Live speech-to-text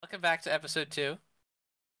Welcome back to episode 2.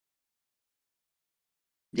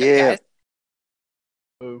 Yeah. Guys,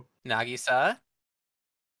 Ooh. Nagisa,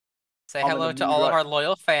 say I'm in a hello to mood all of right. our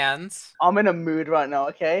loyal fans. I'm in a mood right now,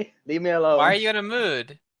 okay? Leave me alone. Why are you in a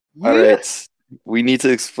mood? All right. We need to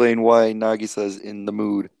explain why Nagisa's in the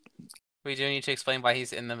mood. We do need to explain why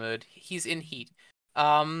he's in the mood. He's in heat.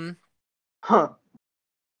 Huh.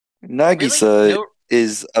 Nagisa No,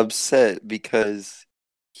 is upset because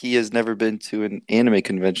he has never been to an anime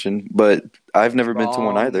convention, but I've never been to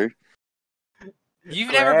one Wrong. either.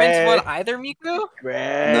 you've never been to one Great. either, Miku?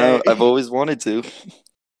 Great. No, I've always wanted to.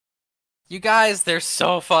 You guys, they're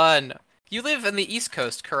so fun. You live in the East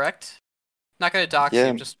Coast, correct? Not gonna dox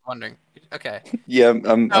Yeah. you, just wondering. Okay. Yeah, I'm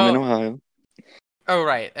in Oh. Ohio. Oh,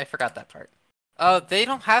 right. I forgot that part. They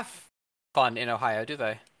don't have fun in Ohio, do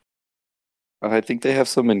they? I think they have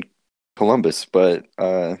some in Columbus, but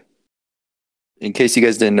in case you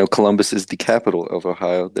guys didn't know, Columbus is the capital of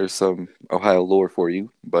Ohio. There's some Ohio lore for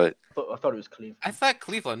you, but I thought it was Cleveland. I thought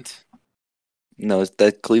Cleveland. no,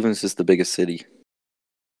 that Cleveland's just the biggest city.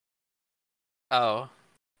 Oh.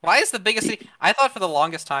 Why is the biggest city? I thought for the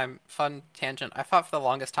longest time, fun tangent, I thought for the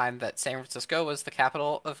longest time that San Francisco was the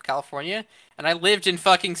capital of California, and I lived in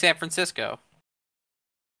fucking San Francisco.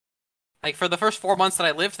 Like, for the first 4 months that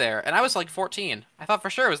I lived there, and I was like 14. I thought for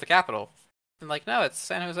sure it was the capital. And like, no, it's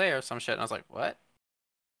San Jose or some shit. And I was like, what?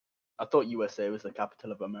 I thought USA was the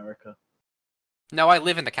capital of America. No, I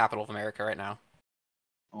live in the capital of America right now.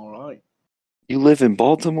 Alright. You live in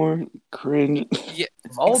Baltimore? Cringe. Yeah,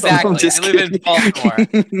 Hold exactly. I'm just I live in kidding.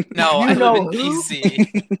 Baltimore. No, You I know live in who?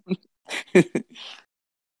 DC.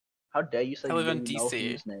 How dare you say I live you in know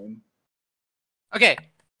DC. whose name? Okay.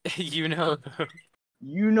 You know.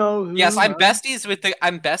 You know who? Yes, I'm man? besties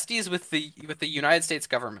with the United States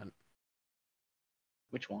government.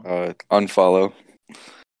 Which one? Unfollow.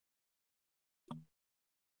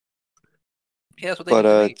 Yeah, that's what they But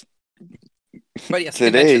did to me. But yes,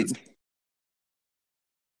 today,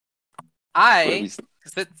 conventions.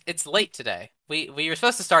 Because it's late today. We were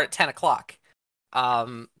supposed to start at 10 o'clock.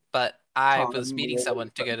 But I was Time meeting we someone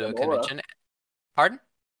were to go to a waiting for Laura. convention. Pardon?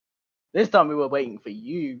 This time we were waiting for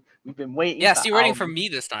you. We've been waiting. Yes, for you're waiting hours. for me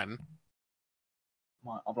this time.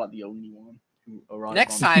 I'm like the only one who arrived.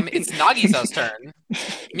 Next on time, it's Nagisa's turn.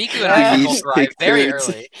 Miku and Yeah. I You both each arrive take very turns.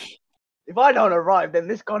 early. If I don't arrive, then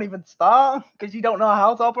this can't even start because you don't know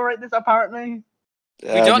how to operate this. Apparently, We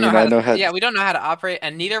don't know how I to. know how. Yeah, we don't know how to operate,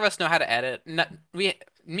 and neither of us know how to edit.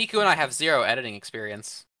 Miku and I have zero editing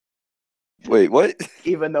experience. Wait, what?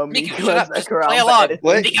 even though Miku, Miku shut has up. Just around play for along. editing.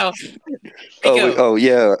 What? Miku. Oh, Miku.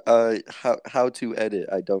 yeah. How to edit?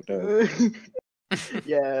 I don't know.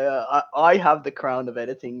 Yeah, I have the crown of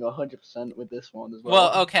editing 100% with this one as well.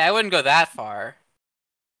 Well, okay, I wouldn't go that far.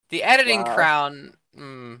 The editing Wow. crown.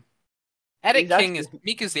 Edit He's king actually- is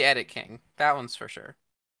Miku's the edit king. That one's for sure.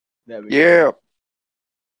 There we Yeah.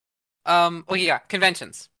 go. Well, yeah,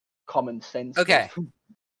 conventions. Common sense. Okay.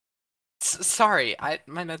 Sorry,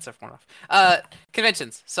 my meds are worn off.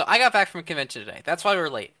 Conventions. So I got back from a convention today. That's why we were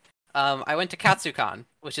late. I went to KatsuCon,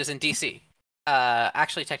 which is in DC.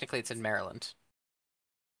 Actually, technically, it's in Maryland,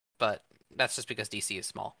 but that's just because DC is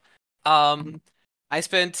small. I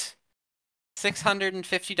spent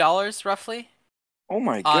 $650 roughly Oh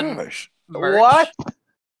my On- gosh. merch. What?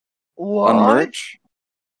 What? On merch?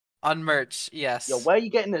 On merch, yes. Yo, where are you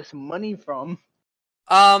getting this money from?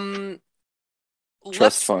 Let's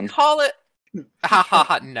Trust fund. call it. Ha ha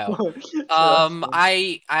ha. No. Trust fund.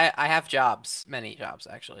 I have jobs, many jobs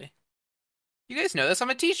actually. You guys know this. I'm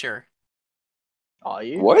a teacher. Are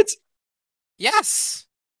you? What? Yes,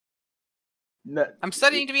 No, I'm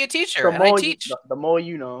studying to be a teacher, the and I more teach the more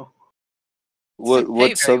you know. What pay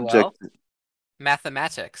what very well. subject?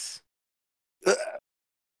 mathematics.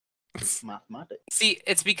 Mathematics. See,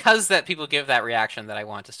 it's because that people give that reaction that I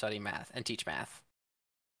want to study math and teach math.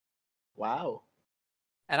 Wow.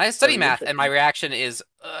 And I study Very math, and my interesting. reaction is,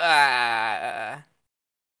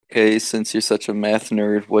 Okay, since you're such a math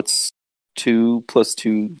nerd, what's 2 plus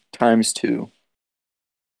 2 times 2?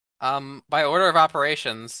 by order of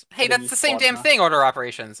operations. Hey, What do that's you the same bod damn math? thing, order of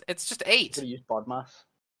operations. It's just 8. Could use BODMAS.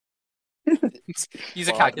 Use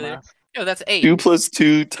a calculator. No, that's 8. 2 plus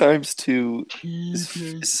 2 times 2 is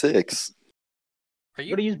Jesus. 6. Are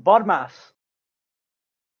you? Gotta use BODMAS.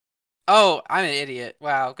 Oh, I'm an idiot.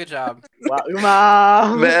 Wow, good job. Wow,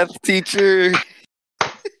 Uma. Math teacher. They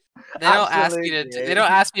don't ask me to. Absolutely. They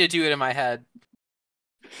don't ask me to do it in my head.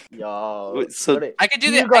 Yo. Wait, so- gotta- I could do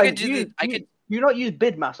you that. I guys- could do you, the. I could. You not use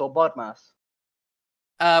BIDMAS or BODMAS?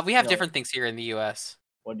 We have No. different things here in the U.S.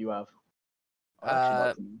 What do you have? Uh,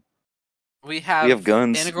 Actually, We have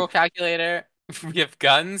guns. integral calculator. We have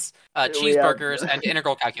guns, We have cheeseburgers, and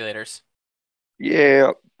integral calculators.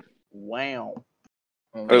 Yeah. wow.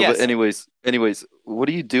 But But yes, anyways, what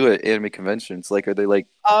do you do at anime conventions? Like, are they like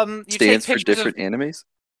you take stands for pictures of. different animes?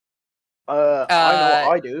 I know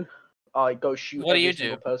what I do. I go shoot What do every you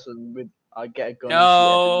single do? person with. I get a gun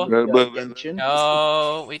and shoot everyone No, with But- Genshin.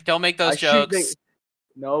 no, we don't make I those shoot the. jokes.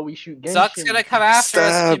 No, we shoot Zuck's Genshin. gonna come after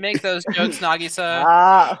us if you Stop. make those jokes, Nagisa.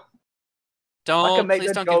 Ah, I can Don't, make please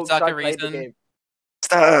the don't give jokes. Zuck I a played the reason. game.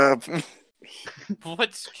 Stop.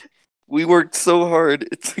 What's We worked so hard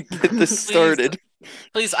to get this started.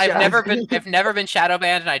 please? I've never been shadow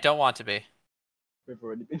banned, and I don't want to be. We've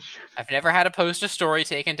already been. I've never had a post a story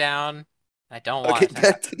taken down. I don't want Okay, it to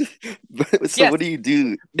back happen. to the... So Yes. what do you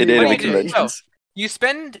do at What do anime you do? conventions? You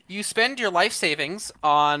spend your life savings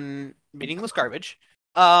on meaningless garbage.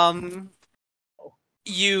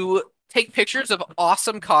 You take pictures of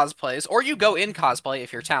awesome cosplays, or you go in cosplay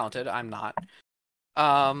if you're talented. I'm not.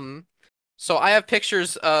 So I have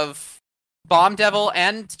pictures of Bomb Devil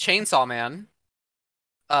and Chainsaw Man.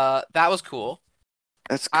 That was cool.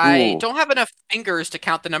 That's cool. I don't have enough fingers to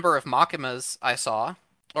count the number of Makimas I saw,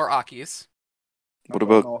 or Akis. What I don't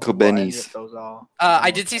about know what any of Kobenis? those are. I don't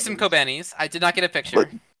know did see what some that is. Kobenis. I did not get a picture. What?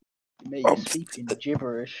 Mate, Oh, you're speaking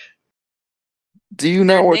gibberish. Do you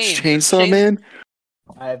not Their watch names, Chainsaw Chain- Man?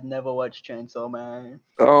 I have never watched Chainsaw Man.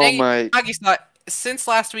 Oh Hey, my! Nagisa, since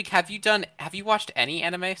last week, have you watched any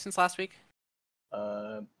anime since last week?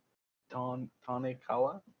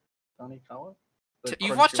 Tanikawa? Tanikawa?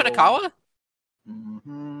 You've watched Tanakawa?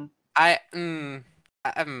 Mm-hmm.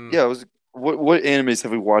 Yeah, I was. What animes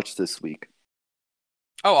have we watched this week?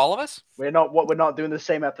 Oh, all of us? We're not doing the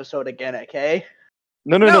same episode again, okay?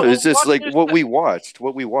 No. No, It's we'll just watch like just what the- we watched,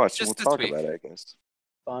 and we'll just this talk week. about it, I guess.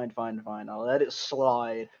 Fine. I'll let it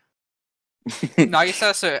slide.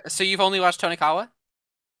 Nagisa, so you've only watched Tonikawa?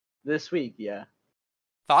 This week, yeah.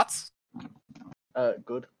 Thoughts?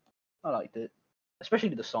 Good. I liked it. Especially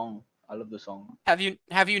the song. I love the song. Have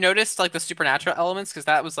you noticed like the supernatural elements? Because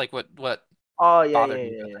that was like what Oh yeah, bothered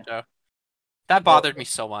me about the show. That bothered me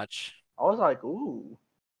so much. I was like, ooh.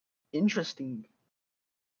 Interesting.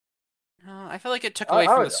 I feel like it took away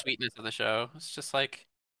from the sweetness of the show. It's just like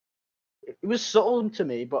It was subtle to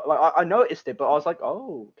me, but like I noticed it, but I was like,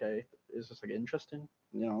 oh, okay. It's just like interesting,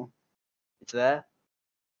 you know. It's there.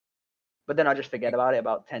 But then I just forget about it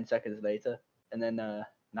about 10 seconds later. And then now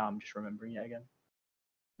I'm just remembering it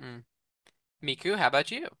again. Miku, how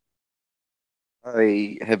about you?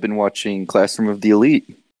 I have been watching Classroom of the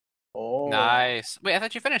Elite. Oh, Nice. Wait, I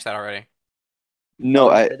thought you finished that already. No,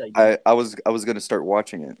 Oh, you did, I was gonna start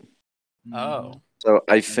watching it. Oh. So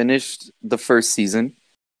I finished the first season,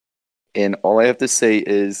 and all I have to say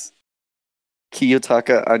is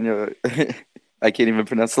Kiyotaka Anya. I can't even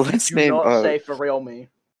pronounce the last Do name. not say for real me.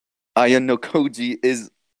 Aya no Koji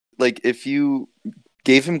is like if you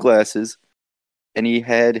gave him glasses and he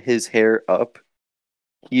had his hair up,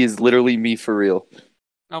 he is literally me for real.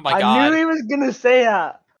 Oh my I god. knew he was gonna say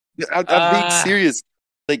that. I'm being serious.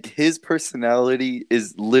 Like his personality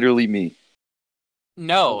is literally me.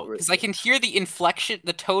 No, because I can hear the inflection,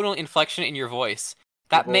 the tonal inflection in your voice.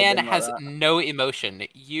 That We've all man been like has that. no emotion.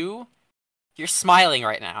 You're smiling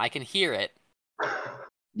right now. I can hear it.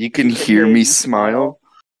 You can He can hear hear me you smile.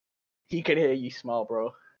 He can hear you smile,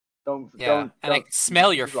 bro. Don't. And I can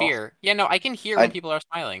smell your he's lost. fear. Yeah, no, I can hear when people are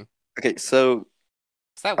smiling. Okay, so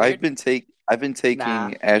Is that weird? I've been taking Nah.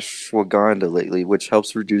 ashwagandha lately, which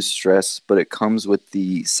helps reduce stress, but it comes with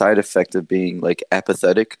the side effect of being like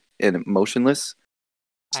apathetic and emotionless.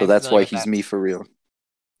 So I'm that's familiar why with he's that. me for real.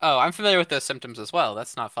 Oh, I'm familiar with those symptoms as well.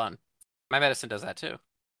 That's not fun. My medicine does that too.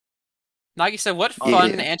 Nagisa, what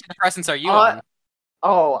fun Yeah. antidepressants are you on?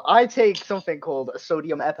 Oh, I take something called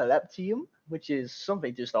sodium epileptium, which is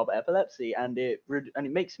something to stop epilepsy, and it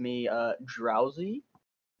makes me drowsy.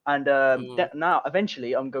 And now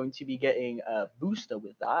eventually I'm going to be getting a booster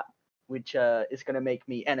with that, which is going to make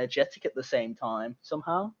me energetic at the same time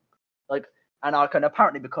somehow. Like, and I can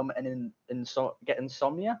apparently become get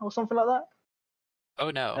insomnia or something like that. Oh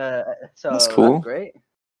no. So That's cool. That's great.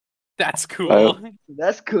 That's cool.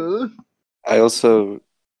 That's cool. I also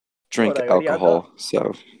drink What, I already had alcohol,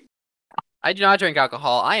 so I do not drink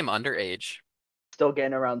alcohol. I am underage. Still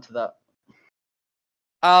getting around to that.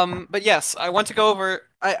 But yes, I want to go over.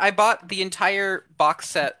 I bought the entire box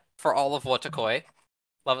set for all of Wotakoi.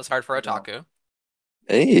 Love is Hard for Otaku.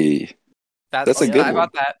 hey, that's a good I one.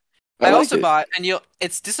 bought that. I like also it. bought, and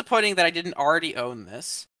it's disappointing that I didn't already own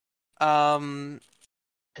this. But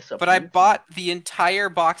I bought the entire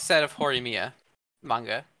box set of Horimiya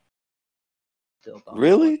manga. Still don't know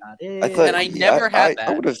Really? what that I thought And I never had that.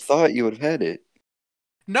 I would have thought you would have had it.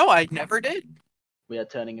 No, I never did. We are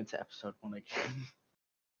turning into episode 1 again.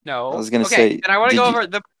 No. I was gonna Okay, say, and I want to did go you? over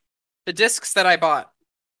the discs that I bought.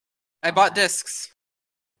 I bought discs.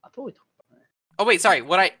 I thought we talked about it. Oh wait, sorry.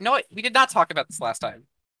 We did not talk about this last time.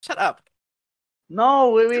 Shut up.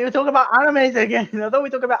 No, we were talking about animes again. I thought we were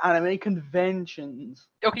talking about anime conventions.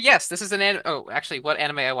 Okay, yes, this is an anime. Oh, actually, what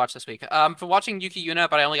anime I watched this week? For watching Yuki Yuna,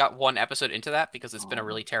 but I only got one episode into that because it's been a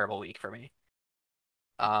really terrible week for me.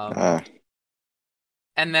 Ah,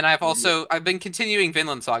 And then I've been continuing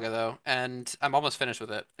Vinland Saga though, and I'm almost finished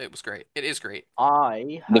with it. It was great. It is great.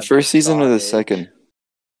 I the have first season or the started. second?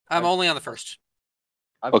 I'm I've- only on the first.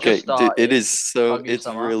 I've Okay, just started. it is so. It's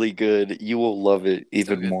Kaguya-sama. really good. You will love it So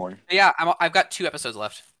even good. more. Yeah, I've got 2 episodes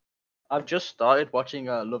left. I've just started watching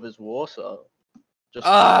Love Is War, so just.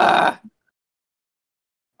 Ah,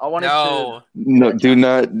 I wanted no. No, to. do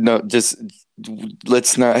not. No, just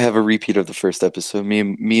let's not have a repeat of the first episode. Me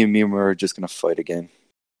and Mima are just gonna fight again.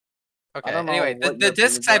 I Okay. don't know Anyway, what the your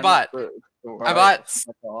discs opinions I on it, bought. but it's I alright bought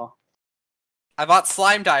so far. I bought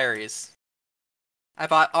Slime Diaries. I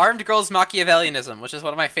bought Armed Girls Machiavellianism, which is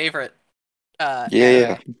one of my favorite Yeah,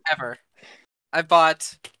 anime ever. I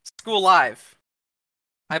bought School Live.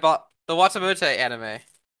 I bought the Watamote anime.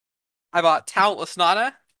 I bought Talentless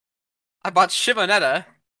Nana. I bought Shimonetta.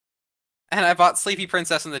 And I bought Sleepy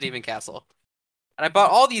Princess and the Demon Castle. And I bought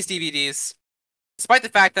all these DVDs, despite the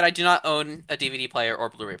fact that I do not own a DVD player or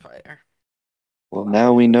Blu-ray player. Well,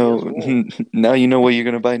 now we know. PS4. Now you know what you're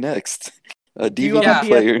gonna buy next. A Do you have DVD a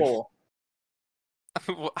player. PS4?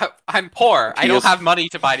 I'm poor. I don't PS have money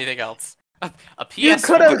to buy anything else. A You PS4.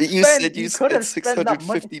 could have But you spent. said you You could have spent spent that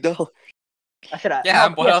money. $650. I said, Yeah,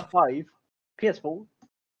 not what else? PS5, PS4.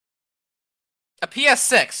 A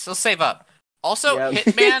PS6. Let's save up. Also, Yeah.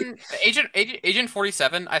 Hitman Agent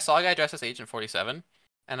 47. I saw a guy dressed as Agent 47,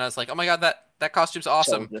 and I was like, "Oh my god, that costume's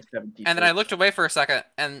awesome!" Soldier And then I 76. looked away for a second,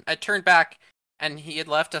 and I turned back, and he had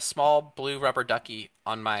left a small blue rubber ducky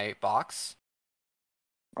on my box.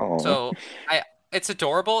 Oh, So it's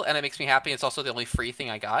adorable, and it makes me happy. It's also the only free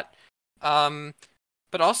thing I got.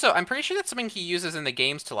 But also, I'm pretty sure that's something he uses in the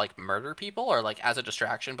games to like murder people or like as a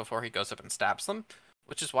distraction before he goes up and stabs them,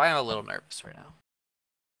 which is why I'm a little nervous right now.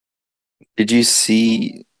 did you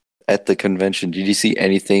see at the convention? Did you see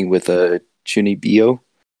anything with a Chunibyo?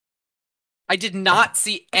 I did not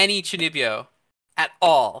see any Chunibyo at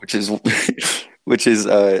all. Which is, which is.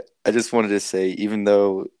 I just wanted to say, even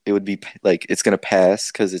though it would be like it's gonna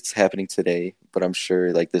pass because it's happening today, but I'm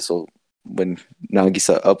sure like this will when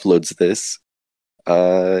Nagisa uploads this.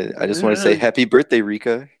 I just want to say happy birthday,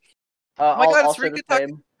 Rika. Oh my god, it's Also the Rika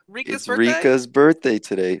same. Rika's It's birthday? Rika's birthday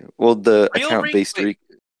today. Well, the Real account based wait. Rika.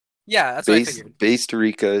 Yeah, that's what I figured. Based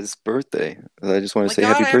Rika's birthday. I just want Oh to my say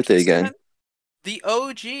god, happy I birthday actually again. meant the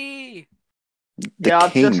OG. The Yeah,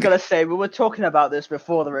 I'm king. just gonna say we were talking about this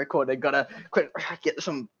before the recording. Gotta quick get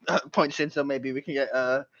some points in, so maybe we can get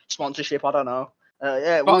sponsorship. I don't know.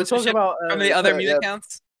 Yeah, we were talking Sponsorship about from the other mute yeah,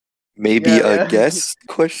 accounts. Maybe Yeah, a yeah. guest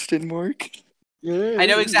question mark? yeah. I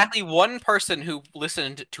know exactly one person who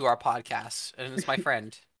listened to our podcast, and it's my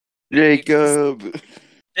friend. Jacob. I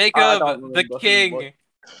Jacob, don't the remember who king.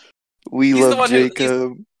 We He's the love one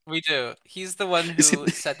Jacob. We do. He's the one Is who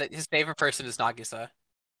he- said that his favorite person is Nagisa.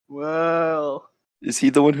 Well, Is he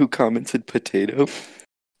the one who commented potato?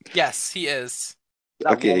 Yes, he is.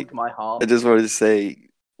 that Okay, warmed my heart. I just wanted to say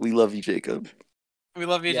we love you, Jacob. We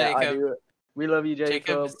love you, Yeah, I Jacob. do. We love you,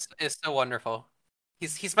 Jacob. Is so wonderful.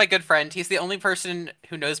 He's my good friend. He's the only person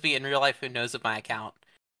who knows me in real life who knows of my account.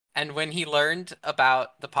 And when he learned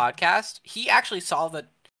about the podcast, he actually saw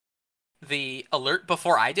the alert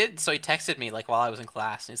before I did, so he texted me like while I was in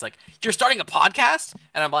class, and he's like, "You're starting a podcast?"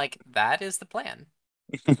 And I'm like, "That is the plan."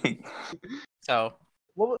 So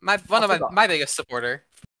What, one of forgot. my biggest supporter.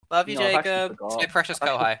 Love you, No, I've actually Jacob. forgot. It's my precious I've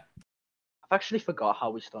actually- Kohai. I've actually forgot how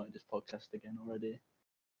we started this podcast again already.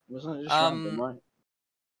 Wasn't it just random, right?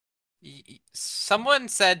 Someone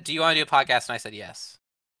said, "Do you want to do a podcast?" And I said yes.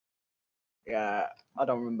 Yeah, I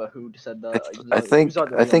don't remember who said that. I think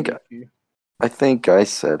I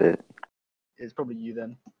said it. It's probably you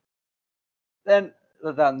then. Then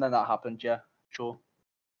that happened. Yeah, sure.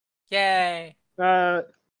 Yay! Uh,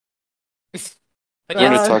 But We're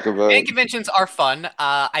gonna yes, talk about. fan conventions are fun.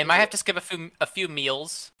 I might have to skip a few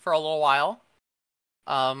meals for a little while.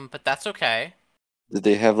 But that's okay. Did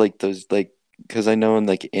they have like those like? Because I know in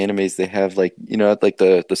like animes they have like at like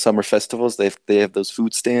the summer festivals they have those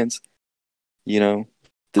food stands. Did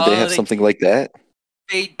they have something like that?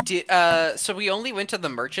 They did. So we only went to the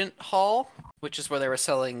merchant hall, which is where they were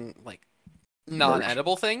selling like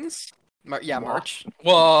non-edible things. Merch.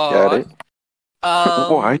 Got it.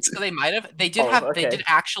 What? So they might have. They did Oh, have. They okay. did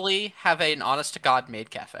actually have an honest to God maid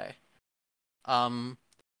cafe. Um,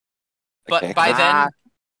 but Okay.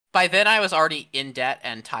 by then I was already in debt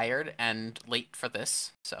and tired and late for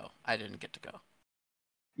this, so I didn't get to go.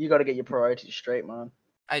 You got to get your priorities straight, man.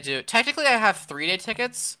 I do. Technically, I have 3-day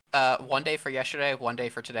tickets. 1 day for yesterday, 1 day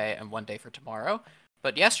for today, and 1 day for tomorrow.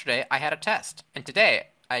 But yesterday I had a test, and today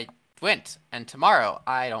I went, and tomorrow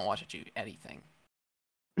I don't want to do anything.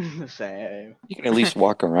 Same. You can at least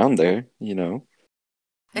walk around there, you know.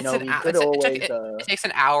 You It's know, an we hour. could It always takes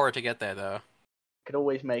an hour to get there though.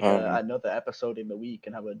 make Um, another episode in the week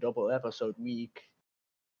and have a double episode week.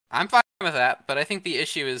 I'm fine with that, but I think the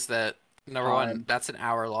issue is that number one, Time. that's an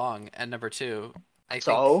hour long, and number two, I think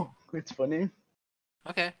So it's funny.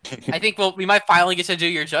 okay, I think we might finally get to do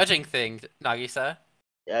your judging thing, Nagisa.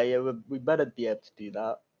 Yeah, we better be able to do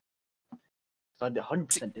that. So I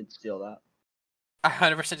 100% did steal that. I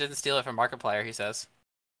 100% didn't steal it from Markiplier. He says.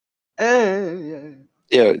 Yeah.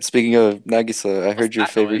 yeah, speaking of Nagisa, I What's heard your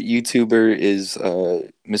that favorite noise? YouTuber is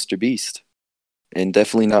Mr. Beast. And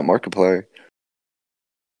definitely not Markiplier.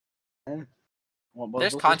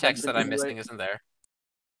 There's What's this man context that been I'm anyway? missing, isn't there?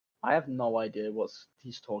 I have no idea what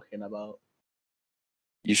he's talking about.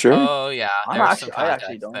 You sure? Oh yeah, there's some I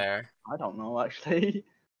actually context don't. there. I don't know actually.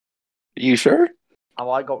 You sure? How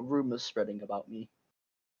I got rumors spreading about me.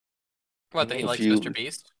 What, that he If likes Mr. you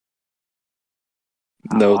Beast?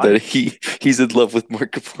 know Hi. that he's in love with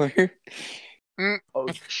Markiplier. Mm.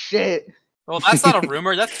 Oh shit! Well, that's not a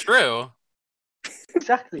rumor. That's true.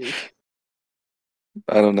 Exactly.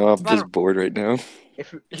 I don't know. I'm It's not. just bored right now.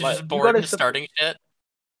 If You're like just you bored gotta, and starting shit.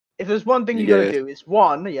 if there's one thing you gotta Yeah. do, is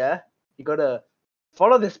one, yeah, you gotta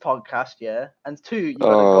follow this podcast, yeah, and two, you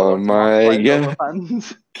gotta go Oh onto my Markiplier's god.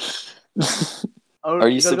 OnlyFans. Oh, Are you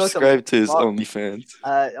you gotta go to subscribed to his Mark. OnlyFans?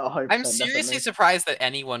 I'm 100% seriously definitely. surprised that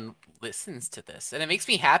anyone listens to this, and it makes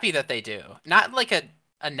me happy that they do. Not like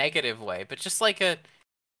a negative way, but just like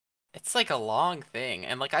it's like a long thing.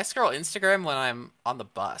 And like I scroll Instagram when I'm on the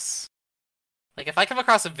bus. Like if I come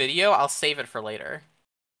across a video, I'll save it for later.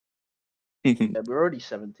 Yeah, we're already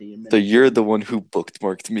 17 So minutes. you're in. the one who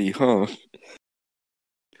bookmarked me, huh?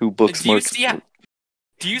 Who Do you bookmarked? see?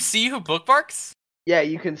 Do you see who bookmarks? Yeah,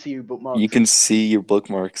 you can see your You bookmarks. can see your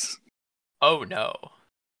bookmarks. Oh no.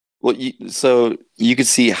 Well, so you can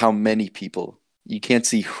see how many people. You can't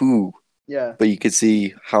see who, Yeah. but you can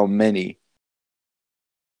see how many.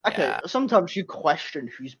 Okay, Yeah. sometimes you question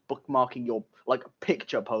who's bookmarking your like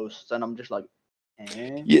picture posts, and I'm just like,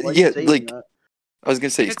 Yeah, why are you yeah. saving Like that? I was gonna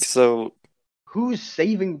If say, it's so Who's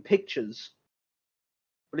saving pictures?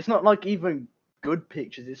 But it's not like even good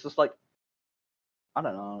pictures. It's just like I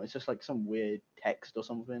don't know. It's just like some weird text or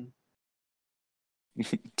something.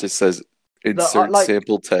 just says The insert like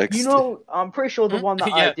sample you text. know, I'm pretty sure the one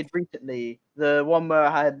that I yeah. did recently, the one where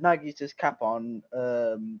I had Nagisa's cap on,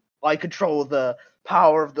 I control the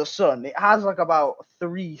power of the sun. It has like about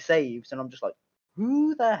 3 saves, and I'm just like,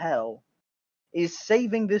 who the hell is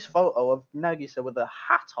saving this photo of Nagisa with a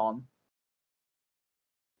hat on?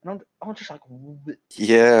 And I'm just like,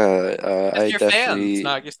 Yeah, It's I your fans, definitely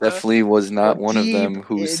Nagisa. definitely was your not one of deep, them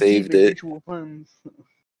who deep saved it. individual fans.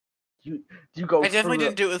 You go I definitely through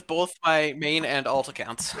it. didn't do it with both my main and alt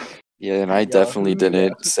accounts. Yeah, and I Yeah, definitely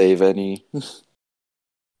didn't save any.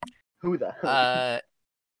 who the hell?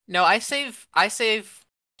 No, I save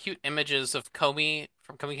cute images of Comey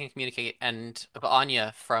from Comey Can Communicate and of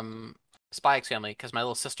Anya from Spy X Family because my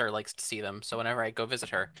little sister likes to see them. So whenever I go visit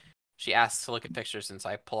her, she asks to look at pictures, and so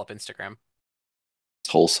I pull up Instagram.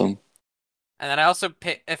 It's wholesome. And then I also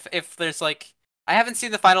pick if there's like I haven't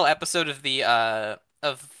seen the final episode of the uh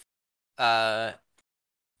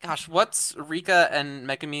gosh, what's Rika and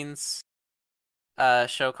Megamine's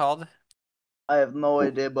show called? I have no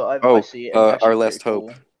idea, but I Oh, see it, and it's Our actually pretty Last Hope,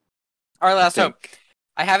 cool. Our I Last Hope. think.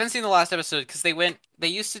 I haven't seen the last episode because they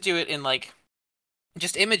used to do it in like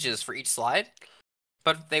just images for each slide,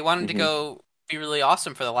 but they wanted to Hmm. go be really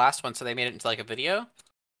awesome for the last one, so they made it into like a video.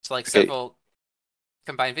 So like Okay, several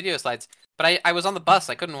combined video slides. But I was on the bus,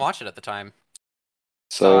 I couldn't watch it at the time.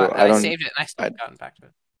 So so I saved it and I still I, haven't gotten back to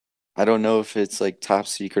it. I don't know if it's like top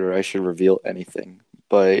secret or I should reveal anything,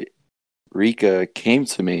 but Rika came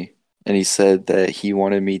to me and he said that he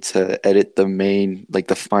wanted me to edit the main, like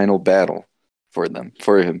the final battle for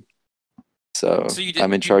him. So So you did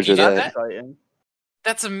I'm in you, charge you of did That's that. that? exciting.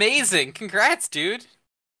 That's amazing. Congrats, dude.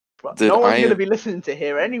 But Did no one's I gonna be listening to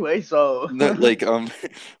here anyway, so no, like I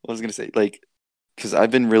was gonna say like because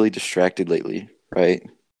I've been really distracted lately, right?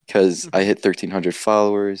 Because I hit 1,300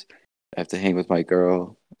 followers. I have to hang with my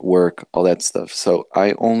girl, work, all that stuff. So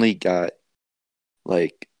I only got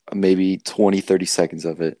like maybe 20, 30 seconds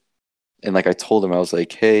of it. And like I told him, I was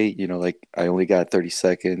like, hey, like I only got 30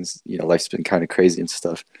 seconds. Life's been kind of crazy and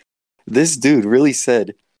stuff. This dude really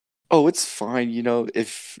said, oh, it's fine.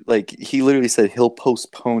 If like he literally said he'll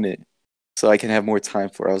postpone it so I can have more time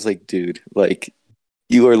for it. I was like, dude, like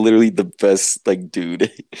you are literally the best, like,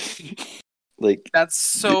 dude. Like, That's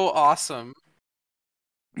so awesome.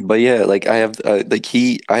 but yeah, like I have,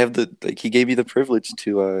 he gave me the privilege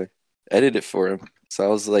to edit it for him. So I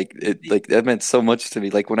was like, that meant so much to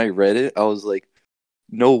me. Like when I read it, I was like,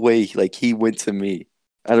 no way. Like he went to me.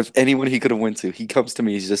 Out of anyone he could have went to, he comes to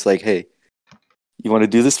me. He's just like, hey, you want to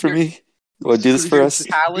do this for Your me? You want to do this for us?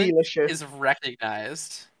 talent Dealership. is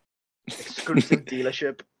recognized. Exclusive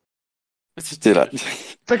dealership. Did I?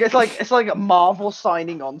 It's like a Marvel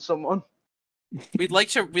signing on someone. We'd like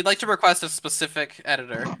to request a specific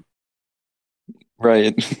editor.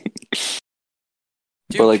 Right.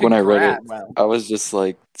 Dude, But like when I read it, congrats. I was just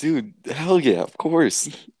like, dude, hell yeah, of course.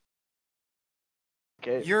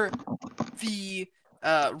 Okay. You're the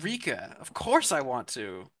Rika. Of course I want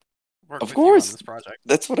to work Of with you on course. this project.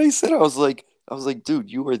 That's what I said. I was like, dude,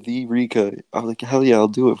 you are the Rika. I was like, hell yeah, I'll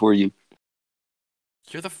do it for you.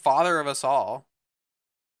 You're the father of us all.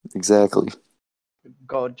 Exactly.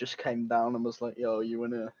 God just came down and was like, "Yo, you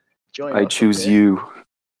wanna join I us?" choose okay? you.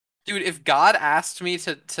 Dude, if God asked me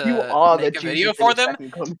to You are the make a Jesus video in for the them,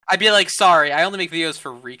 second coming. I'd be like, sorry, I only make videos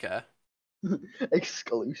for Rika.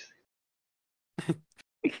 Exclusive.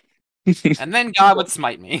 And then God would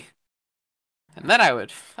smite me. And then I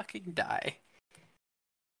would fucking die.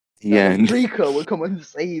 The end. Rico will come and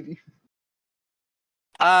save you.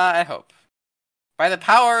 I hope. By the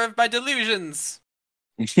power of my delusions.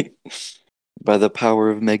 By the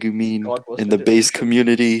power of Megumin God was in the the base delusion.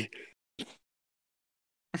 community.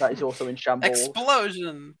 That is also in shambles.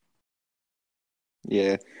 Explosion.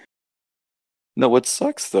 Yeah. No, what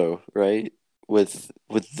sucks though, right? With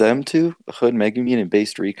them two, Hood Megumin and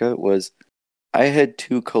Base Rika, was I had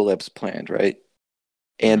two collabs planned, right?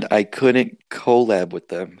 And I couldn't collab with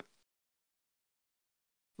them.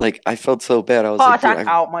 Like I felt so bad. I was Heart like, dude, attack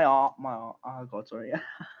out my arm. Oh God, sorry.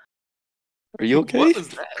 are you okay? What was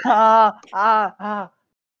that? ah.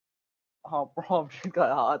 Oh, bro, I just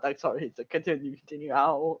got a heart attack. Sorry, so continue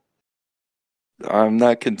out. I'm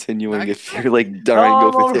not continuing if Nagisa? you're like No, dying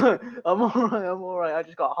over there. I'm alright. I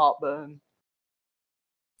just got heartburn.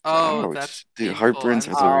 Oh, that's Ouch. Dude, painful. heartburns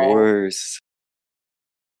I'm are the sorry. worst.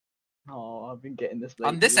 Oh, I've been getting this On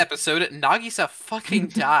lately. this episode, Nagisa fucking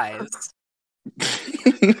dies.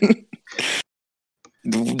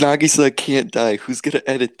 Nagisa can't die. Who's gonna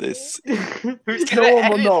edit this? Who's gonna No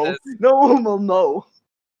one will edit know. No one will know.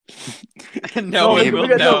 this? No No, one Me, will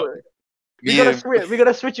we know. we me gotta and switch. We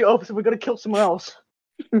gotta switch it up. So we gotta kill someone else.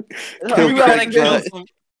 Kill Who We else gotta is kill in? Craigbot. some.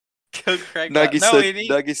 Kill Craigbot. No, we need.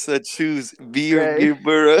 Nagisa choose me or Ray.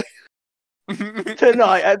 Gibura.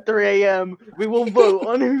 Tonight at 3 a.m. we will vote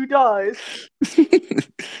on who dies.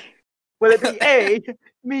 Will it be A,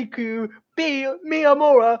 Miku, B,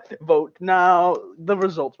 Miyamura? Vote now. The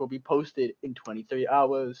results will be posted in 23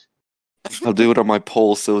 hours. I'll do it on my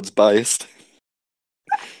poll so it's biased.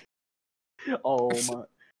 Oh my.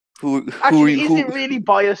 Who Actually, is who it really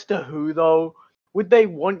biased to who though? Would they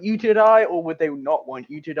want you to die or would they not want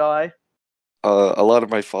you to die? a lot of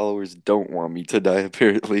my followers don't want me to die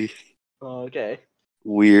apparently. Okay.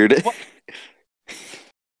 Weird. What?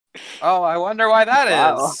 Oh, I wonder why that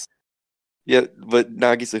Wow. is. Yeah, but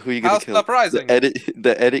Nagisa, who are you gonna How kill? surprising.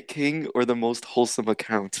 The edit king or the most wholesome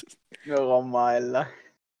account? Oh my life.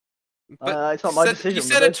 But It's not my you decision.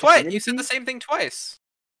 said but it that's the twice. You said the community. same thing twice.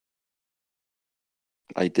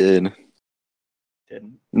 I did.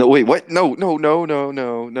 Didn't. No, wait, what? No.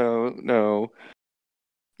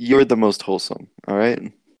 You're the most wholesome, all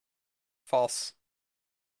right? False.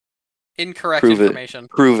 Incorrect Prove it. information.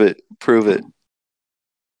 Prove it. Prove it.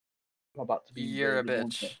 I'm about to be You're a invaded,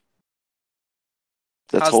 won't bitch.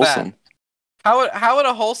 That's How's that? wholesome. How would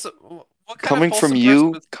a wholesome? What kind of Coming from wholesome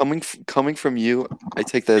you, person? coming from you, I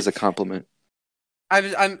take that as a compliment.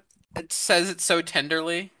 I'm. It says it so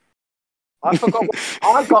tenderly. I forgot.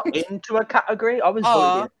 I got into a category. I was voted in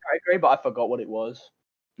Aw. a category, but I forgot what it was.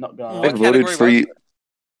 Not gonna I What lie. voted category for was you.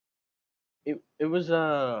 It was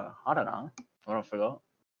I don't know. I forgot.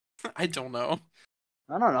 it? I don't know.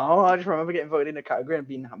 I don't know. I just remember getting voted in a category and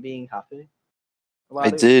being happy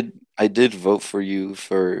about it. I did vote for you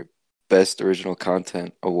for Best Original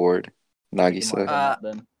Content Award, I think you might have Nagisa. done that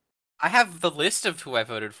then. I have the list of who I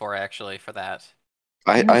voted for actually for that.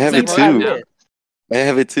 I have Is it that voted too. now? List. I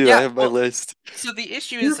have it too. I Yeah. have my Well, list. so the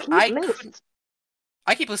issue You is keep I lists. couldn't.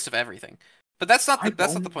 I keep lists of everything, but that's not the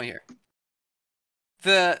don't. point here.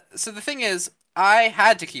 The thing is I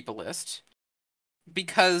had to keep a list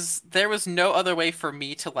because there was no other way for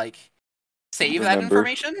me to like save that Remember?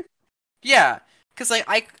 information. Yeah, because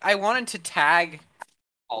like I wanted to tag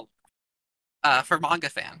for manga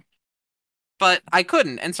fan, but I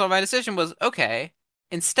couldn't, and so my decision was okay.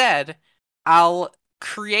 Instead, I'll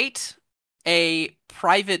create a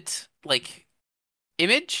private like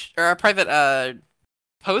image or a private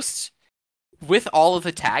post with all of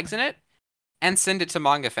the tags in it and send it to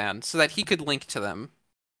manga fan so that he could link to them.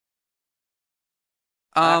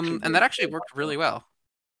 I actually And would that actually say worked that, really well.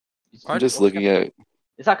 I'm Pardon? just looking at.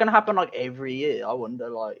 is that gonna happen like every year? I wonder,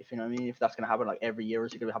 like, if you know what I mean, if that's gonna happen like every year, or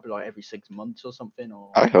is it gonna happen like every 6 months or something?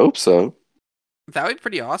 Or I hope so. That would be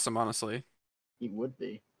pretty awesome, honestly. it would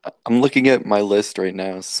be. I'm looking at my list right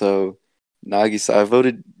now. So,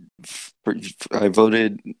 Nagisa, for, I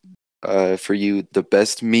voted for you the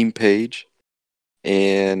best meme page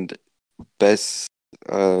and best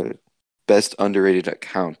uh best underrated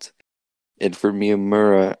account. And for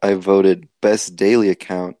Miyamura, I voted best daily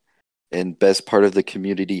account and best part of the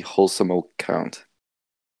community wholesome account.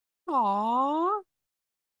 Aww.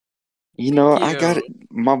 You Thank know, I got you.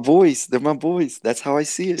 it. My voice. They're my voice. That's how I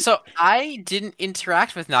see it. So I didn't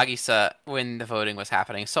interact with Nagisa when the voting was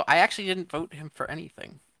happening, so I actually didn't vote him for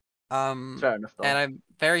anything. Fair enough, And though. I'm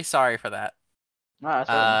very sorry for that. Nah, that's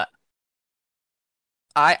fair enough.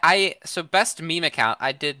 Uh, so best meme account,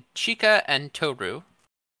 I did Chika and Toru.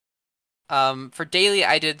 For daily,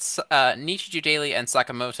 I did Nichiju daily and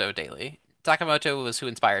Sakamoto daily. Sakamoto was who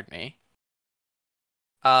inspired me.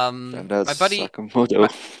 Shout out My buddy, Sakamoto.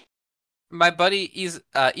 my, my buddy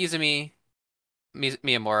Izumi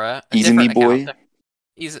Miyamura, a Easy me different account. boy.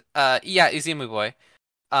 Yeah, Izumi boy.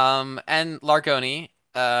 And Largoni,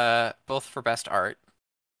 both for best art.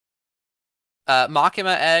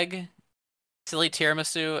 Makima Egg, Silly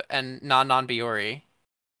Tiramisu, and Non Biori.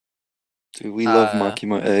 Dude, we love Uh,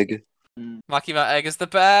 Makima Egg. Mm, Makima Egg is the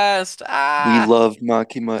best. We Ah, love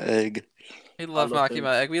Makima Egg. we I love love him.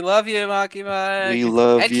 Makima Egg. We love you, Makima We Egg.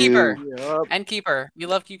 love And Keeper, you. Yep. and Keeper. We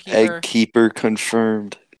love you, Egg Keeper. Keeper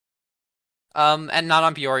confirmed. And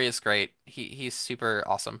Non Biori is great. He's super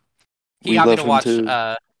awesome. He We got me love to him watch. too.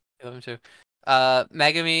 I love him too.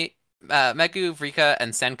 Megu, Rika,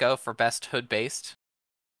 and Senko for best hood based.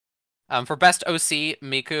 For best OC,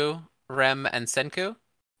 Miku, Rem, and Senko.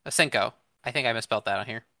 I think I misspelled that on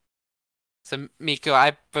here. So Miku,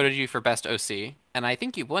 I voted you for best OC, and I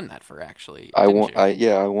think you won that for actually, didn't you?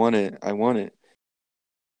 I want it. I want it.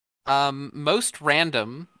 Most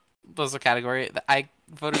random was the category. I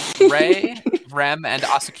voted Ray, Rem, and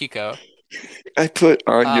Asukiko. I put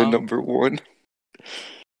Anya Um, number 1.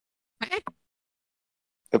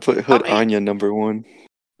 I put how Hood many? Anya number 1.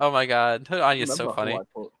 Oh my God, Hood I Anya is so remember who funny. I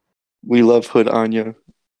put. We love Hood Anya.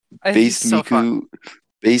 He's Base so fun. Miku.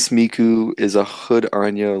 Base Miku is a Hood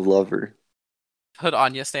Anya lover. Hood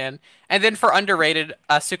Anya stan. And then for underrated,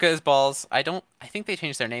 Asuka is balls. I think they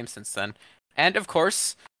changed their name since then. And of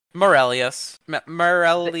course, Morelius.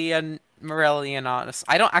 Morelianus.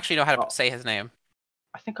 I don't actually know how to Oh, say his name.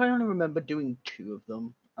 I think I only remember doing 2 of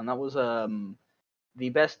them, and that was the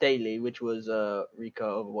best daily, which was Rika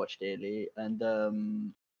Overwatch daily, and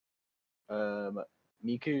um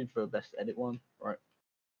Miku for best edit one. Right,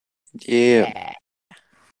 Yeah. Yeah.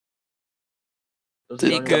 those are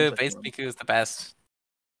the only ones Miku, I can base remember. Miku is the best.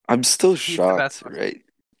 I'm still He's the best shocked, one. right?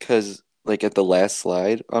 Because, like, at the last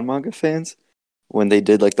slide on Manga Fans, when they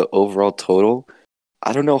did, like, the overall total,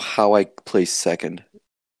 I don't know how I placed second.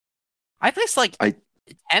 I placed like I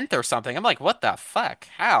 10th or something. I'm like, what the fuck?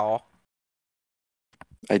 How?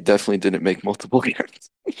 I definitely didn't make multiple counts.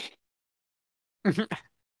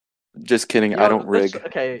 Just kidding. You I know, don't that's rig.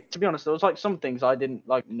 okay. To be honest, there was like some things I didn't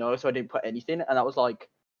like know, so I didn't put anything, and that was like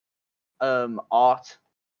art,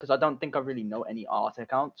 because I don't think I really know any art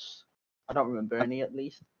accounts. I don't remember any at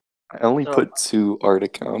least. I only So put 2 art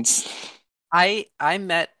accounts. I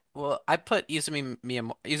met I put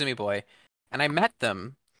Izumi boy, and I met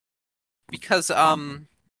them because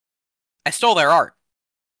I stole their art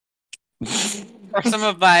for some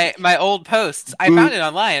of my old posts. I found Boo, it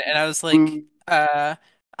online and I was like, boo,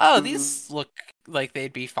 oh, boo, these look like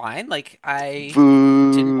they'd be fine. Like I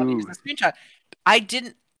didn't want to use boo. the screenshot. I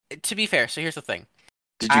didn't to be fair, so here's the thing.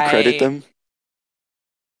 Did you credit I them?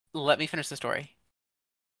 Let me finish the story.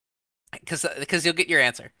 Because you'll get your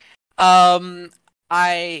answer. Um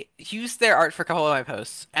I used their art for a couple of my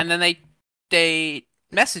posts and then they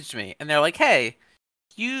messaged me and they're like, "Hey,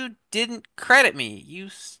 you didn't credit me. You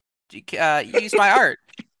used my art."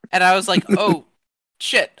 And I was like, "Oh,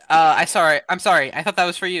 shit. I'm sorry. I thought that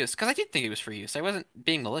was for use because I did think it was for use. I wasn't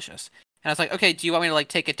being malicious." And I was like, "Okay, do you want me to like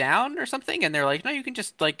take it down or something?" And they're like, "No, you can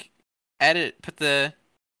just like edit, put the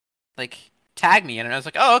like tag me in it. And I was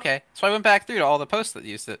like, oh, okay. So I went back through to all the posts that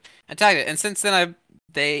used it and tagged it. And since then,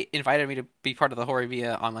 they invited me to be part of the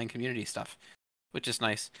Horivia online community stuff, which is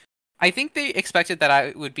nice. I think they expected that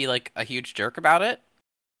I would be like a huge jerk about it.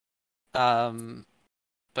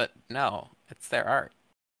 But no, it's their art.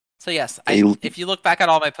 So yes, if you look back at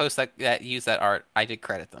all my posts that use that art, I did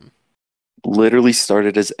credit them. Literally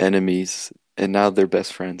started as enemies, and now they're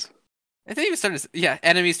best friends. I think even started as,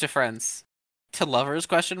 enemies to friends. To lovers,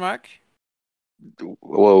 question mark?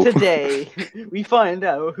 Whoa. Today, we find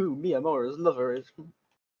out who Miyamoto's lover is.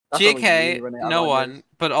 That's what we JK, really run it out no of one. ideas.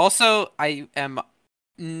 But also, I am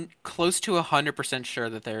close to 100% sure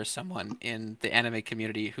that there is someone in the anime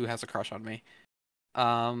community who has a crush on me.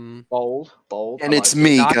 Bold. And I it's like it.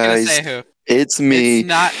 me, Not gonna guys. say who. It's me. It's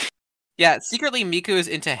not. Yeah, secretly Miku is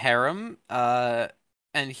into harem.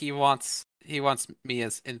 And he wants me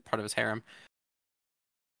as in part of his harem,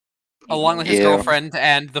 along with his girlfriend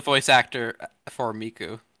and the voice actor for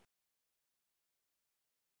Miku.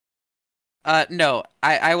 No,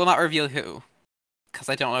 I will not reveal who, because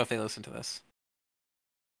I don't know if they listen to this.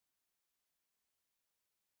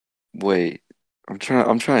 Wait, I'm trying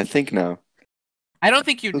to think now. I don't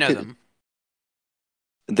think you'd know them.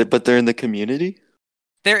 But they're in the community?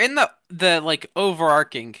 They're in the like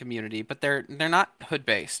overarching community, but they're not hood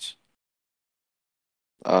based.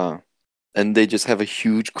 And they just have a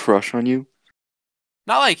huge crush on you?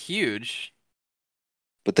 Not like huge.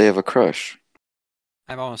 But they have a crush.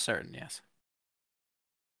 I'm almost certain, yes.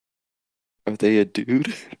 Are they a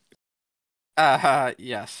dude?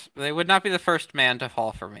 Yes. They would not be the first man to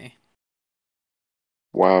fall for me.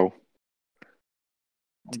 Wow.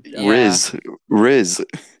 Yeah. Riz.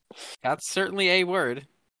 That's certainly a word.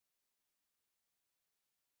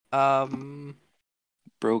 Bro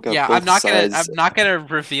got yeah, both I'm sides. not gonna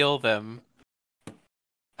reveal them.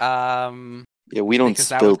 Yeah, we don't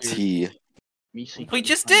spill tea. We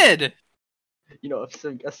just did. You know, a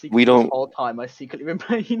secret We don't. this whole time I secretly been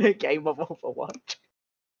playing a game of Overwatch.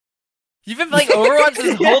 You've been playing Overwatch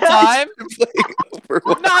this whole time?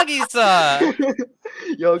 Overwatch. Nagisa!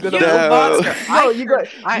 You're gonna No. monster. No, you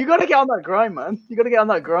gotta get on that grind, man. You gotta get on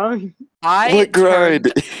that grind. What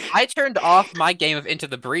grind? I turned off my game of Into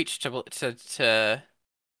the Breach to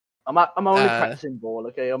I'm only practicing ball,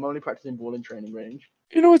 okay? I'm only practicing ball in training range.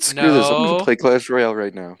 You know what? Screw this. I'm No. gonna play Clash Royale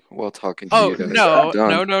right now while talking to you guys. No. I'm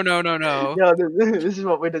done. No. Yeah, this is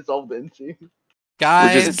what we dissolved into.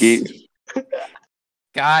 Guys. We're just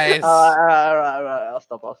Guys. Alright, I'll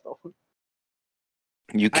stop.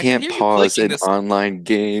 You I can can't hear you pause clicking an this- online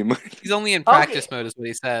game. He's only in practice mode, is what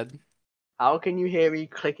he said. How can you hear me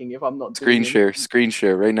clicking if I'm not doing Screen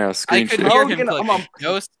share right now. I Screen could share. hear No, him I'm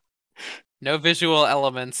clicking. No visual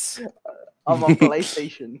elements. I'm on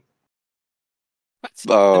PlayStation.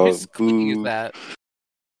 Oh, Whose clicking is boo. that?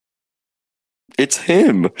 It's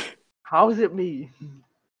him. How is it me?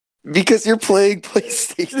 Because you're playing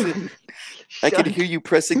PlayStation. I can hear you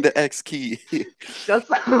pressing the X key. Shut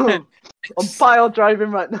up. I'm pile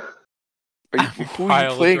driving right now. Who are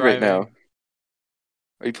you playing right now?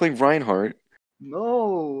 Are you playing Reinhardt?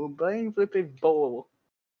 No, I'm playing flipping ball.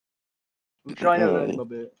 I'm trying to learn him a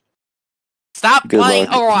bit. Stop Good playing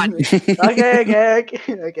luck. Overwatch. Okay,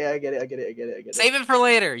 I get it. Save it for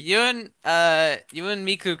later. You and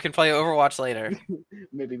Miku can play Overwatch later.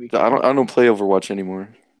 Maybe we I can. don't play Overwatch anymore.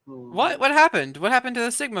 What happened? What happened to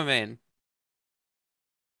the Sigma main?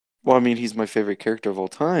 Well, I mean, he's my favorite character of all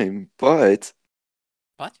time, but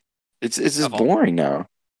What? it's just Of all boring now.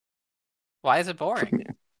 Why is it boring?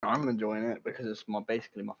 I'm enjoying it because it's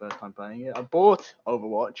basically my first time playing it. I bought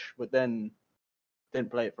Overwatch, but then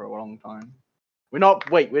didn't play it for a long time. We're not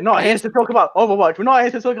here to talk about Overwatch. We're not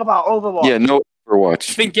here to talk about Overwatch. Yeah, no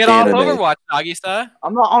Overwatch. Then get Anime. off Overwatch, Nagisa.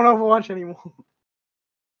 I'm not on Overwatch anymore.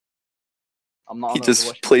 I'm not on He Overwatch.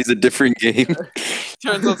 just plays a different game.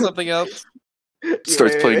 Turns on something else.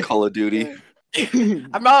 Starts playing Call of Duty.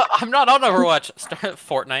 I'm not on Overwatch. Start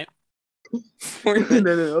Fortnite.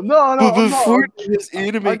 No, I'm not. Fortnite's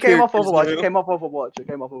anime I came off characters Overwatch. now. I came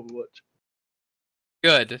off Overwatch.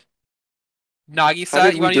 Good. How Nagisa,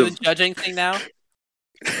 did you we want to do do- the judging thing now?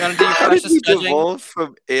 You want to do your How did precious we judging? devolve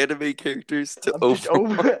from anime characters to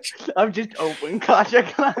Overwatch? I'm just open Clash of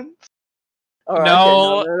Clans. Alright,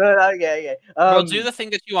 No. Okay. We'll do the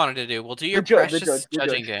thing that you wanted to do. We'll do your precious the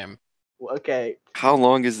judging judge. game. Okay. How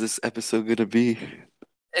long is this episode gonna be?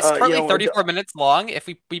 It's currently you know, 34 minutes long. If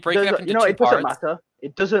we break it up into two it doesn't parts. matter.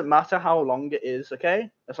 It doesn't matter how long it is, okay?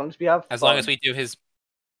 As long as we have As long as we do his...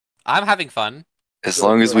 I'm having fun. As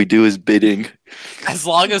long as we do his bidding. As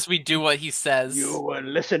long as we do what he says. You will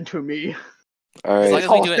listen to me. All As long right. as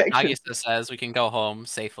we do what section. Nagisa says, we can go home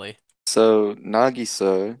safely. So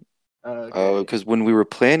Nagisa Okay. Because when we were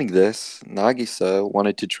planning this, Nagisa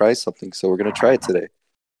wanted to try something, so we're gonna try it today.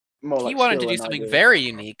 More He like wanted to still do an something idea. very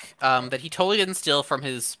unique that he totally didn't steal from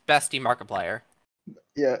his bestie Markiplier.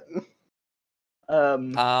 Yeah.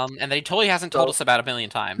 Um. And that he totally hasn't told So. us about a million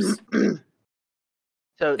times.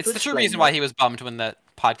 So to It's the true explain reason why this, he was bummed when the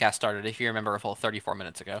podcast started, if you remember a full 34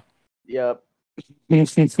 minutes ago. yeah,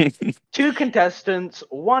 2 contestants,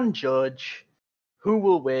 1 judge. Who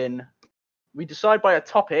will win? We decide by a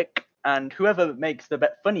topic, and whoever makes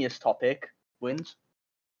the funniest topic wins.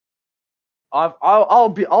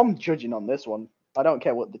 I'm judging on this one. I don't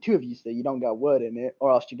care what the two of you say. You don't get a word in it,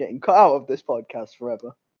 or else you're getting cut out of this podcast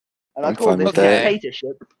forever. And I I'm call fine this with that. Okay.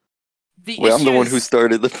 dictatorship. The Wait, I'm issue the one who is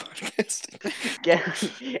started the podcast.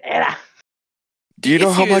 Do the you know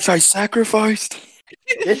issue how much is I sacrificed?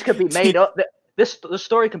 This could be made up. The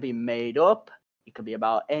story can be made up. It could be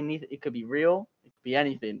about anything. It could be real. It could be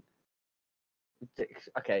anything.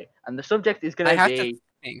 Okay, and the subject is I gonna have to be.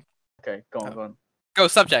 think. Okay, go on, Oh. go on. Go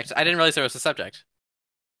subject. I didn't realize there was a subject.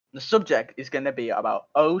 The subject is gonna be about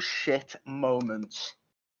oh shit moments.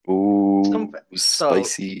 Ooh, So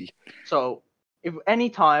spicy.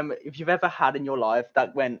 if you've ever had in your life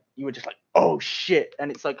that when you were just like oh shit, and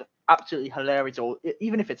it's like absolutely hilarious, or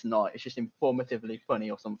even if it's not, it's just informatively funny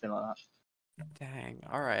or something like Dang.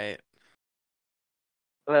 All right.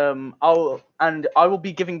 that. I will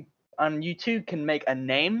be giving, and you two can make a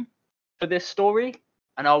name for this story,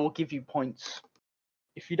 and I will give you points.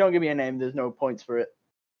 If you don't give me a name, there's no points for it.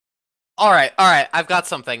 All right. All right. I've got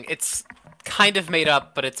something. It's kind of made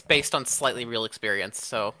up, but it's based on slightly real experience,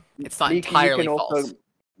 so it's not Mika, you entirely can also false.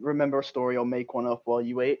 remember a story or make one up while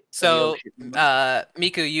you wait. For the oh So, shit moment.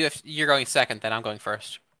 Miku, you're going second, then I'm going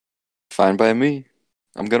first. Fine by me.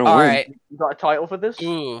 I'm gonna All win. right. You got a title for this?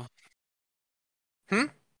 Ooh. I'm You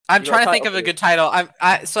got a trying to think title of for a this? good title.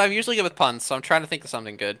 I'm usually good with puns, so I'm trying to think of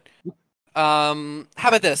something good. How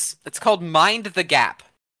about this? It's called Mind the Gap.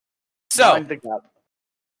 So, Mind the gap.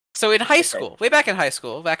 so in high Okay. school, way back in high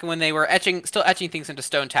school, back when they were still etching things into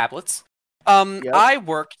stone tablets, Yep. I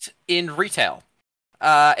worked in retail.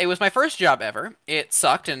 It was my first job ever. It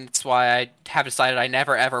sucked, and it's why I have decided I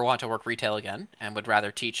never ever want to work retail again, and would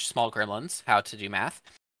rather teach small gremlins how to do math.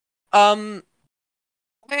 And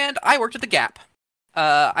I worked at the Gap.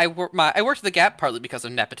 I worked at the Gap partly because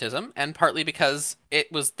of nepotism, and partly because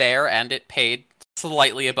it was there and it paid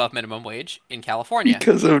slightly above minimum wage in California.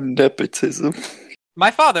 Because of nepotism. My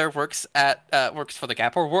father works for the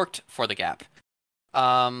Gap, or worked for the Gap.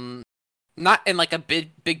 Not in like a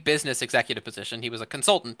big business executive position. He was a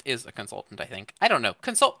consultant. Is a consultant, I think. I don't know.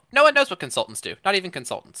 No one knows what consultants do. Not even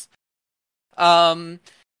consultants. So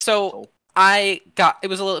it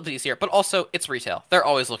was a little bit easier, but also it's retail. They're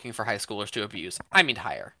always looking for high schoolers to abuse. I mean,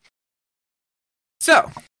 hire. So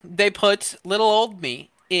they put little old me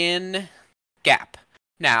in Gap.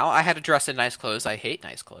 Now I had to dress in nice clothes. I hate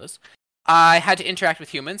nice clothes. I had to interact with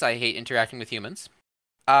humans. I hate interacting with humans.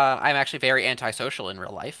 I'm actually very antisocial in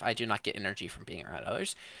real life. I do not get energy from being around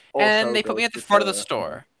others. And they put me at the front of the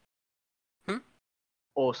store.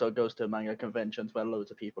 Also goes to manga conventions where loads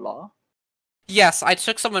of people are. Yes, I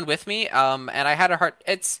took someone with me, and I had a hard.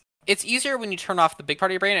 It's easier when you turn off the big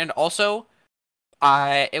part of your brain, and also,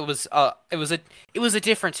 it was a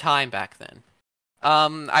different time back then.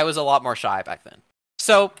 I was a lot more shy back then.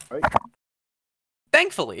 So, Right.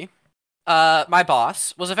 thankfully, my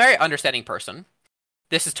boss was a very understanding person.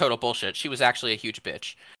 This is total bullshit. She was actually a huge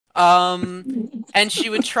bitch. And she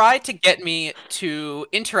would try to get me to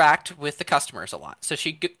interact with the customers a lot. So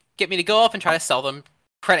she'd get me to go up and try to sell them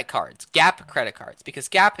credit cards, Gap credit cards, because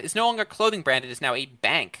Gap is no longer a clothing brand, it is now a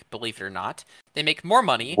bank, believe it or not. They make more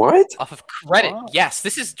money What? off of credit. Wow. Yes,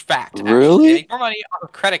 this is fact, actually. Really? They make more money off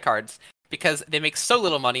of credit cards because they make so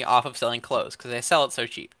little money off of selling clothes, because they sell it so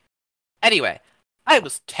cheap. Anyway, I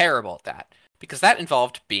was terrible at that, because that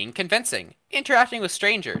involved being convincing, interacting with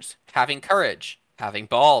strangers, having courage, having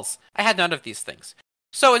balls. I had none of these things.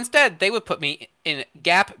 So instead, they would put me in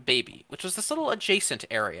Gap Baby, which was this little adjacent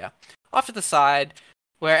area, off to the side,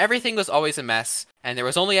 where everything was always a mess, and there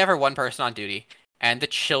was only ever one person on duty, and the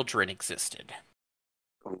children existed.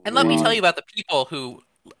 And let me tell you about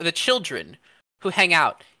the children who hang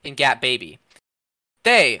out in Gap Baby.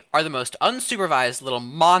 They are the most unsupervised little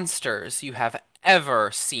monsters you have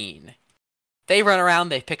ever seen. They run around,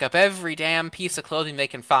 they pick up every damn piece of clothing they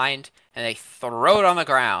can find, and they throw it on the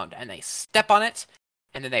ground, and they step on it,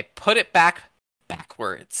 and then they put it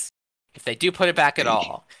backwards. If they do put it back at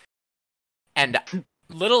all. And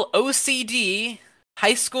little OCD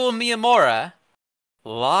high school Miyamura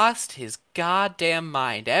lost his goddamn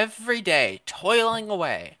mind every day, toiling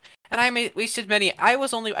away. And I only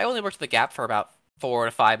worked at the Gap for about 4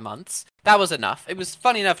 to 5 months. That was enough. It was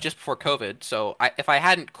funny enough just before COVID, so if I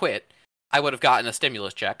hadn't quit, I would have gotten a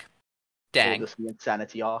stimulus check. Or Dang. just the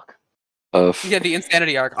insanity arc. Yeah, the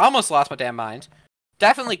insanity arc. Almost lost my damn mind.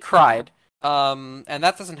 Definitely cried. And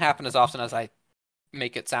that doesn't happen as often as I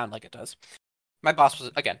make it sound like it does. My boss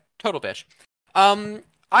was, again, total bitch.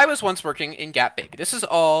 I was once working in Gap Baby. This is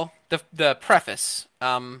all the preface,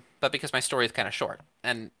 but because my story is kind of short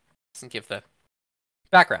and doesn't give the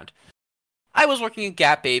background. I was working in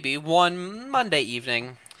Gap Baby one Monday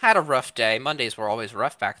evening. Had a rough day. Mondays were always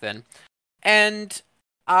rough back then. And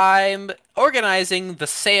I'm organizing the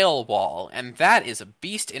sale wall, and that is a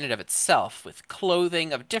beast in and of itself, with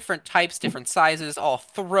clothing of different types, different sizes, all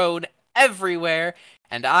thrown everywhere,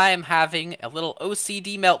 and I'm having a little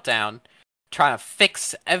OCD meltdown, trying to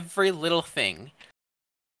fix every little thing.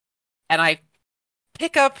 And I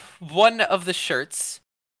pick up one of the shirts,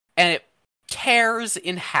 and it tears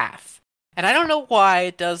in half. And I don't know why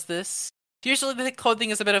it does this. Usually the clothing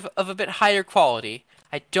is a bit of a bit higher quality.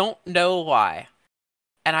 I don't know why.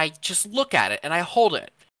 And I just look at it, and I hold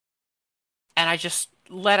it. And I just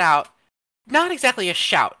let out, not exactly a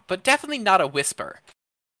shout, but definitely not a whisper.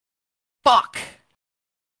 Fuck!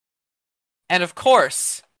 And of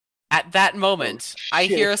course, at that moment, I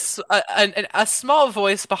hear a small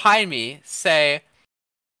voice behind me say,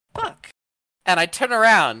 fuck. And I turn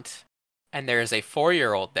around, and there is a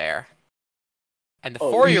 4-year-old there. And the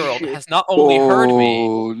 4-year-old has not only heard me...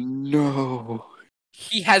 Oh, no.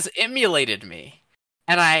 He has emulated me.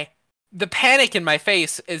 And the panic in my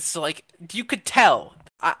face is like, you could tell.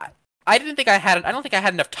 I don't think I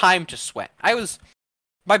had enough time to sweat.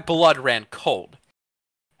 My blood ran cold.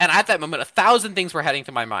 And at that moment, 1,000 things were heading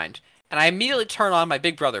through my mind. And I immediately turn on my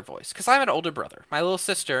big brother voice, because I'm an older brother. My little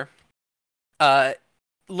sister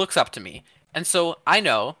looks up to me. And so I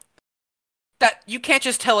know that you can't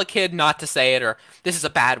just tell a kid not to say it, or this is a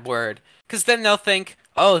bad word, because then they'll think,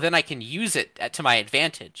 oh, then I can use it to my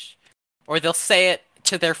advantage. Or they'll say it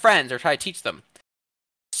to their friends or try to teach them.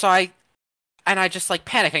 So I just like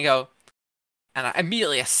panic and go, and I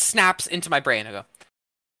immediately it snaps into my brain. I go,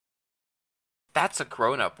 that's a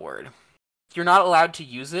grown-up word. You're not allowed to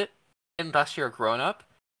use it unless you're a grown-up.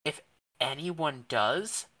 If anyone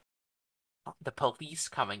does, the police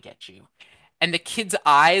come and get you. And the kid's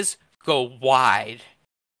eyes go wide.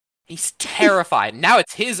 He's terrified. Now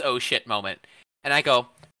it's his oh shit moment. And I go,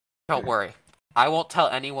 don't worry. I won't tell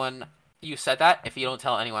anyone you said that if you don't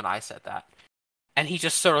tell anyone I said that. And he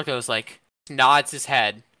just sort of goes like, nods his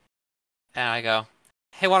head. And I go,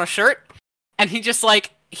 hey, want a shirt? And he just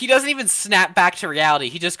like, he doesn't even snap back to reality.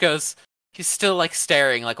 He just goes, he's still like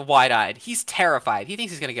staring, like wide-eyed. He's terrified. He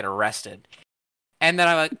thinks he's gonna get arrested. And then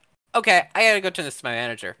I'm like, okay, I gotta go turn this to my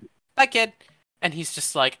manager. Bye, kid. And he's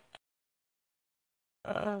just like,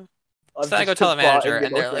 so I go tell the manager,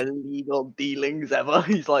 and they're like, illegal dealings ever.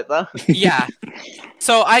 He's like that. Yeah.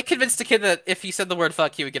 So I convinced the kid that if he said the word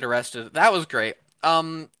fuck, he would get arrested. That was great. How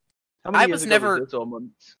many I years was ago never was this, or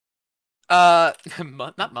months?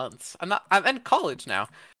 not months. I'm in college now.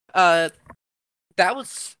 That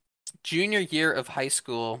was junior year of high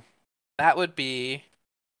school. That would be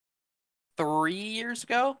 3 years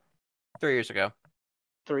ago. 3 years ago.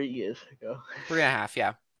 3 years ago. 3.5,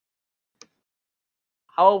 yeah.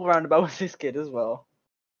 How old roundabout was this kid as well?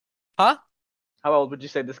 Huh? How old would you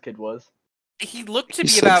say this kid was? He looked to He be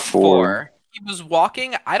said about 4. 4. He was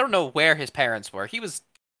walking. I don't know where his parents were. He was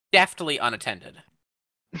deftly unattended.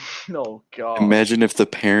 Oh god. Imagine if the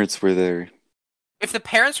parents were there. If the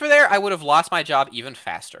parents were there, I would have lost my job even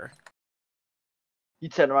faster. You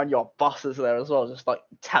turn around, your boss is there as well, just like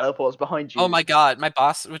teleports behind you. Oh my god, my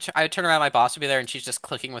boss, which I would turn around, my boss would be there, and she's just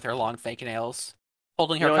clicking with her long fake nails,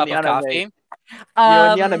 holding her cup of coffee. You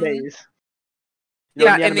know, in the animes.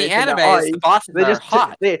 Yeah, in the animes, the bosses are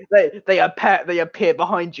hot. They appear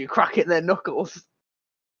behind you, cracking their knuckles.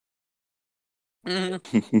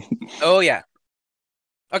 Mm-hmm. Oh yeah.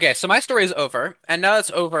 Okay, so my story is over, and now it's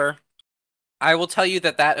over. I will tell you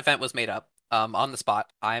that event was made up, on the spot.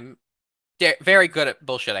 I'm very good at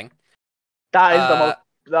bullshitting. That is the most.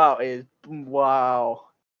 That is wow.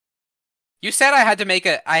 You said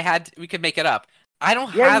we could make it up. I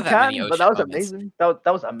don't Yeah, have you that can, many but ocean that was moments. amazing.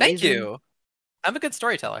 That was amazing. Thank you. I'm a good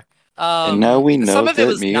storyteller. And now we know some of it that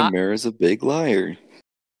was not... Miyamura's a big liar.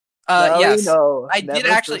 Yes. No, I did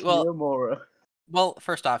actually. Miyamura. Well,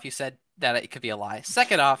 first off, you said that it could be a lie.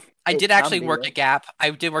 Second off, I It did can actually be, work though. at Gap.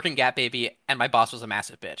 I did work in Gap Baby, and my boss was a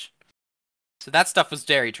massive bitch. So that stuff was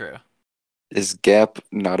very true. Is Gap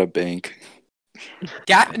not a bank?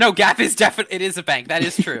 Gap is definitely, it is a bank. That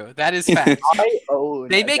is true. That is fact. I own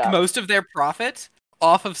They a make Gap. most of their profit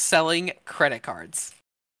off of selling credit cards.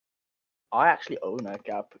 I actually own a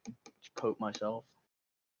Gap coat myself.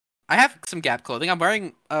 I have some Gap clothing. I'm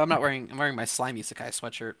wearing. I'm not wearing. I'm wearing my slimy Sakai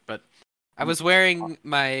sweatshirt, but I was wearing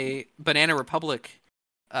my Banana Republic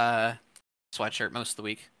sweatshirt most of the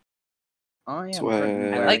week. I am Swag. currently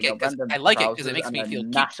I wearing like a it because random I like it because it trousers makes and me a feel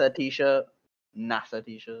geek. NASA t-shirt. NASA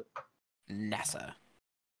t-shirt. NASA.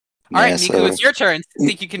 All right, Miku, it's your turn.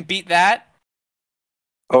 Think you can beat that?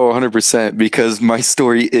 Oh, 100%, because my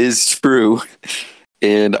story is true.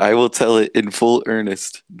 And I will tell it in full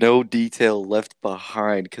earnest. No detail left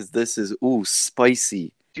behind, because this is,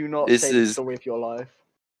 spicy. Do not This say the is- story of your life.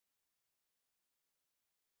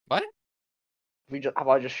 What? Have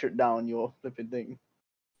I just shut down your flipping thing?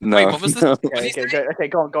 No, Wait, what was this? no. What did you say? Okay,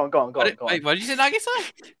 go on. Wait, what did you say,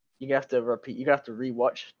 Nagisa? You have to repeat. You have to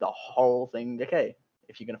rewatch the whole thing. Okay,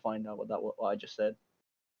 if you're gonna find out what I just said.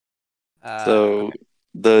 So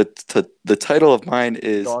the title of mine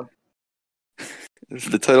is Go on.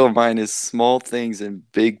 the title of mine is Small Things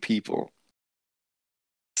and Big People.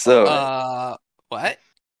 So What?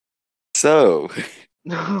 so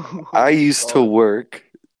I used to God. work.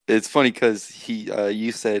 It's funny because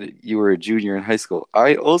you said you were a junior in high school.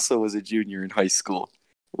 I also was a junior in high school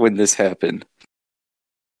when this happened.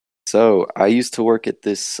 So I used to work at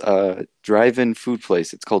this drive-in food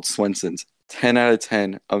place. It's called Swenson's. 10 out of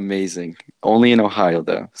 10, amazing. Only in Ohio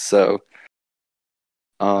though. So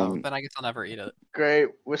Then I guess I'll never eat it. Great,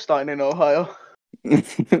 we're starting in Ohio.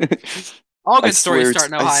 All I good stories swear start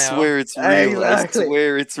in I Ohio. swear it's real. Exactly. I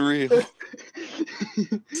swear it's real.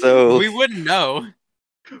 So We wouldn't know.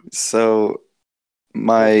 so Little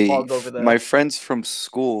my fog over there. my friends from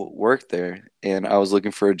school worked there, and I was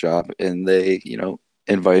looking for a job, and they,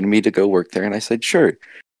 invited me to go work there, and I said sure.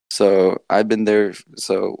 So I've been there.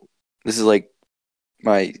 So this is like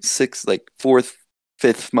my fourth,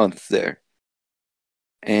 fifth month there,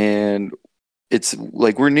 and it's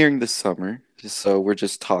like we're nearing the summer, so we're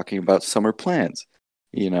just talking about summer plans.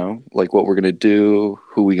 Like what we're gonna do,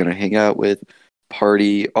 who we gonna hang out with,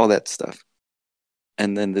 party, all that stuff.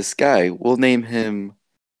 And then this guy, we'll name him.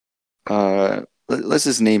 Let's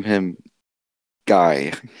just name him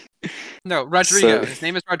Guy. No, Rodrigo. So, His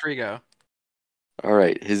name is Rodrigo. all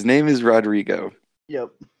right, his name is Rodrigo. Yep.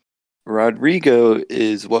 Rodrigo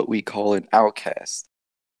is what we call an outcast.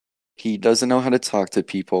 He doesn't know how to talk to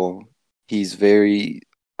people. He's very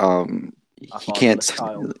A he can't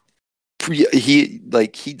fatherless child. he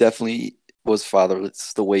definitely was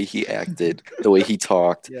fatherless, the way he acted, the way he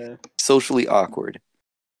talked, Yeah. socially awkward.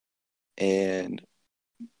 And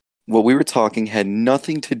what we were talking had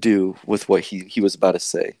nothing to do with what he was about to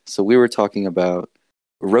say. So we were talking about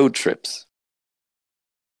road trips.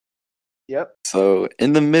 Yep. So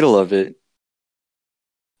in the middle of it,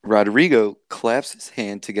 Rodrigo claps his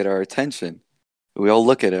hand to get our attention. We all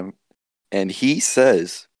look at him, and he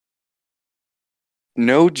says,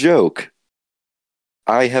 "No joke,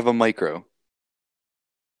 I have a micro."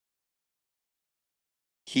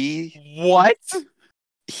 What?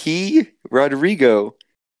 Rodrigo,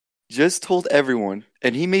 just told everyone,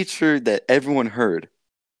 and he made sure that everyone heard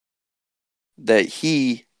that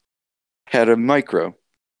he had a micro.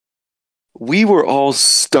 We were all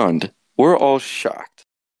stunned. We're all shocked.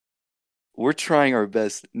 We're trying our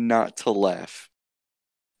best not to laugh.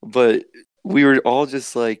 But we were all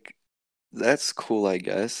just like, that's cool, I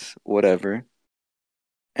guess. Whatever.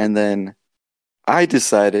 And then I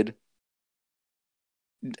decided,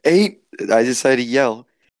 I decided to yell,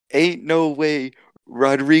 ain't no way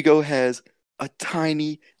Rodrigo has a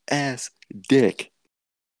tiny ass dick.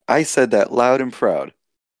 I said that loud and proud.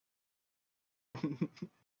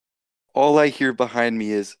 All I hear behind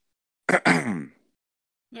me is,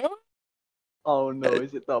 Oh no,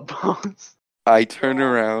 is it the boss? I turn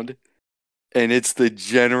around and it's the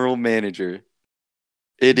general manager.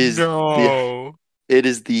 It is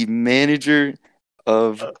the manager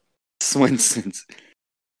of Swenson's.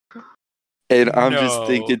 And I'm just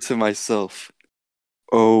thinking to myself,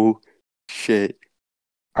 oh shit,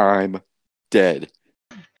 I'm dead.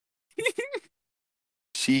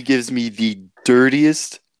 She gives me the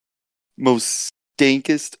dirtiest, most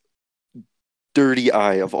stankest, dirty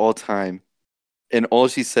eye of all time. And all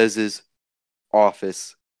she says is,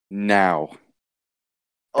 office now.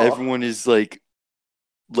 Oh. Everyone is like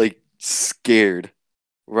scared.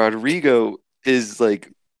 Rodrigo is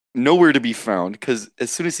like nowhere to be found because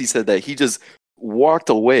as soon as he said that, he just walked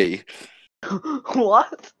away.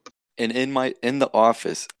 What? And in the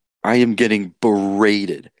office, I am getting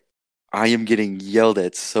berated. I am getting yelled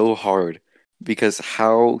at so hard because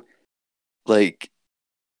how like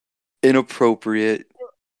inappropriate,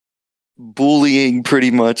 bullying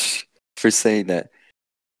pretty much for saying that.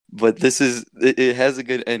 But it has a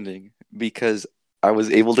good ending because I was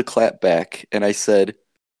able to clap back, and I said,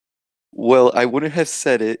 "Well, I wouldn't have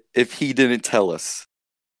said it if he didn't tell us."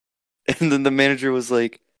 And then the manager was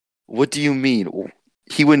like, "What do you mean?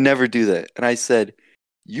 He would never do that." And I said,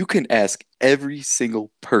 "You can ask every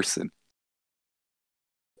single person,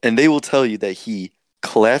 and they will tell you that he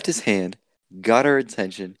clapped his hand, got our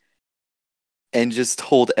attention, and just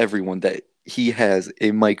told everyone that he has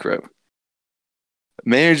a micro."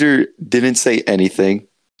 Manager didn't say anything.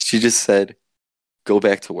 She just said, "Go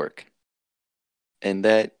back to work." And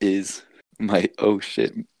that is my oh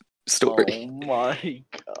shit story. Oh my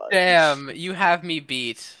god. Damn, you have me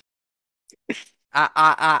beat.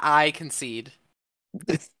 I concede.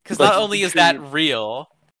 Because Like, not only is that real,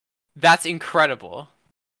 that's incredible.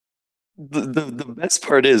 the best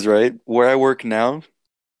part is, right, where I work now,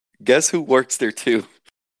 guess who works there too?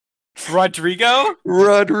 Rodrigo?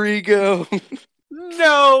 Rodrigo.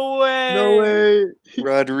 No way! No way.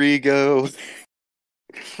 Rodrigo.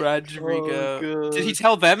 Rodrigo. Oh Did he god.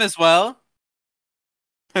 tell them as well?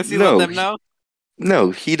 Has he let No, them know?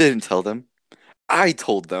 no, he didn't tell them. I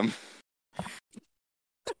told them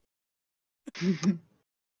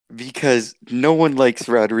because no one likes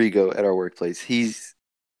Rodrigo at our workplace. He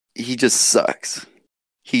just sucks.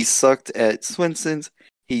 He sucked at Swenson's.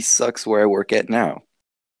 He sucks where I work at now.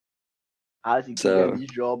 How's he keep So getting these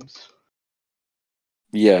jobs?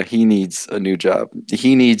 yeah, he needs a new job.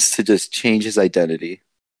 He needs to just change his identity.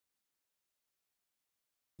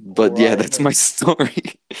 But yeah, Alright that's then. my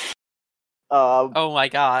story. Oh my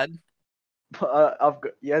god. I've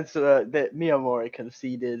got yes. That Miyamori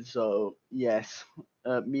conceded, so yes,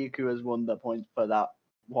 Miku has won the point for that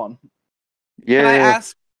one. Can I Yeah,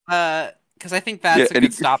 ask, because I think yeah, that's a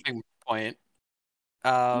good stopping point.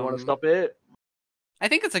 You want to stop it? I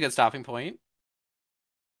think it's a good stopping point. We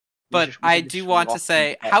But we I can do just want to rock say,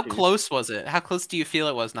 into part how two. close was it? How close do you feel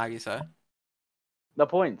it was, Nagisa? The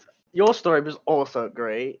point. Your story was also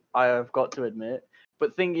great. I have got to admit.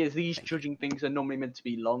 But thing is, these judging things are normally meant to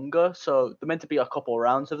be longer, so they're meant to be a couple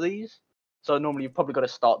rounds of these. So normally you've probably got to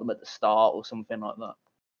start them at the start or something like that.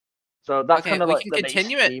 So that's Okay, kind of we like can the base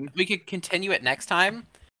continue it. theme. We could continue it next time.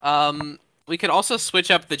 We could also switch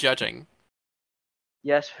up the judging.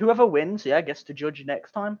 Yes, whoever wins, yeah, gets to judge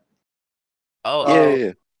next time. Oh,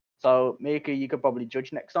 yeah. So Miku, you could probably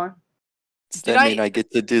judge next time. Does Did that mean I- I get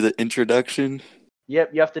to do the introduction?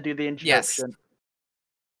 Yep, you have to do the yes. introduction.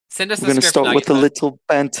 Send us We're the gonna script, start with a Nagisa. little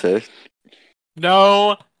banter.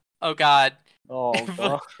 No. Oh God. Oh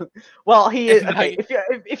god. Well, he is If okay.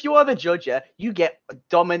 Nagi- If you are the judge, yeah, you get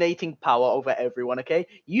dominating power over everyone. Okay,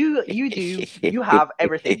 you have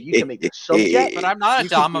everything. You can make the subject. But I'm not a You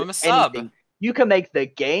can dom. do I'm a sub. anything. You can make the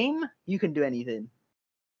game. You can do anything.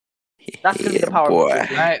 That's gonna be Yeah, the power boy. of All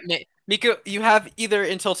judging. right, Miku, you have either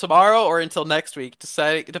until tomorrow or until next week to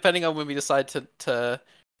say, depending on when we decide to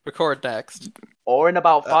record next. Or in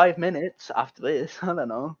about Uh, 5 minutes after this. I don't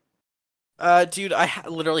know. Dude, I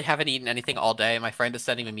literally haven't eaten anything all day. My friend is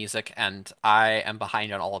sending me music, and I am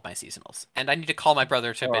behind on all of my seasonals. And I need to call my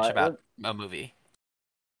brother to bitch Alright, about a movie.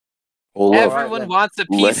 Hold up. Alright, Everyone then. wants a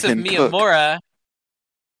Let piece of him cook. Miyamura.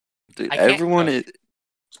 Dude, I can't everyone cook.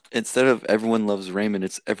 instead of everyone loves Raymond,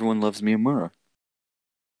 it's everyone loves Miyamura.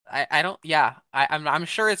 I don't. Yeah, I'm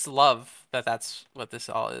sure it's love that's what this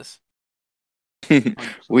all is.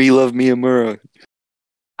 We love Miyamura.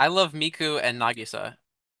 I love Miku and Nagisa,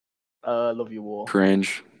 Love you all.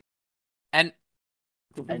 Cringe. and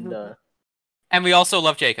And we also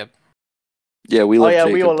love Jacob. Yeah, we oh love yeah,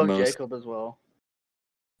 Jacob we all the love most. Jacob as well.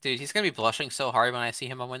 Dude, he's gonna be blushing so hard when I see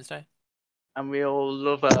him on Wednesday. And we all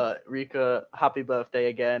love Rika. Happy birthday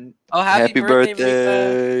again. Oh, Happy birthday, Rika!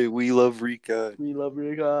 birthday! We love Rika. We love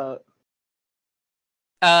Rika.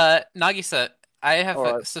 Nagisa, I have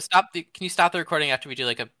Alright. so stop. Can you stop the recording after we do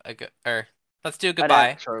like or let's do a An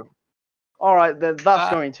goodbye. outro. Alright, then that's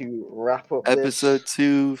Uh, going to wrap up Episode this.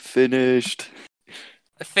 2 finished.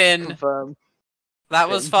 Finn, Confirm. that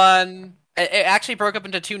was Finn. fun. It actually broke up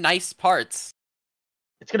into two nice parts.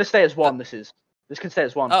 It's gonna stay as one. This can stay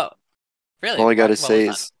as one. Oh, really? All I gotta Well say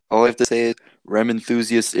done. is, all I have to say is, Rem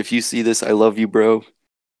enthusiast, if you see this, I love you, bro.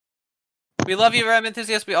 We love you, Rem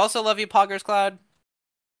enthusiast. We also love you, Poggers Cloud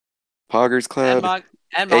Poggers and Cloud,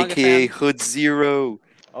 Manga aka Fan. Hood Zero.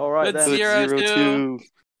 Alright Hood then. Hood Zero Zero too. 2.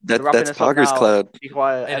 We're wrapping That's this up Poggers now. Cloud. Be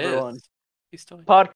quiet, It everyone. is. He's still. Pod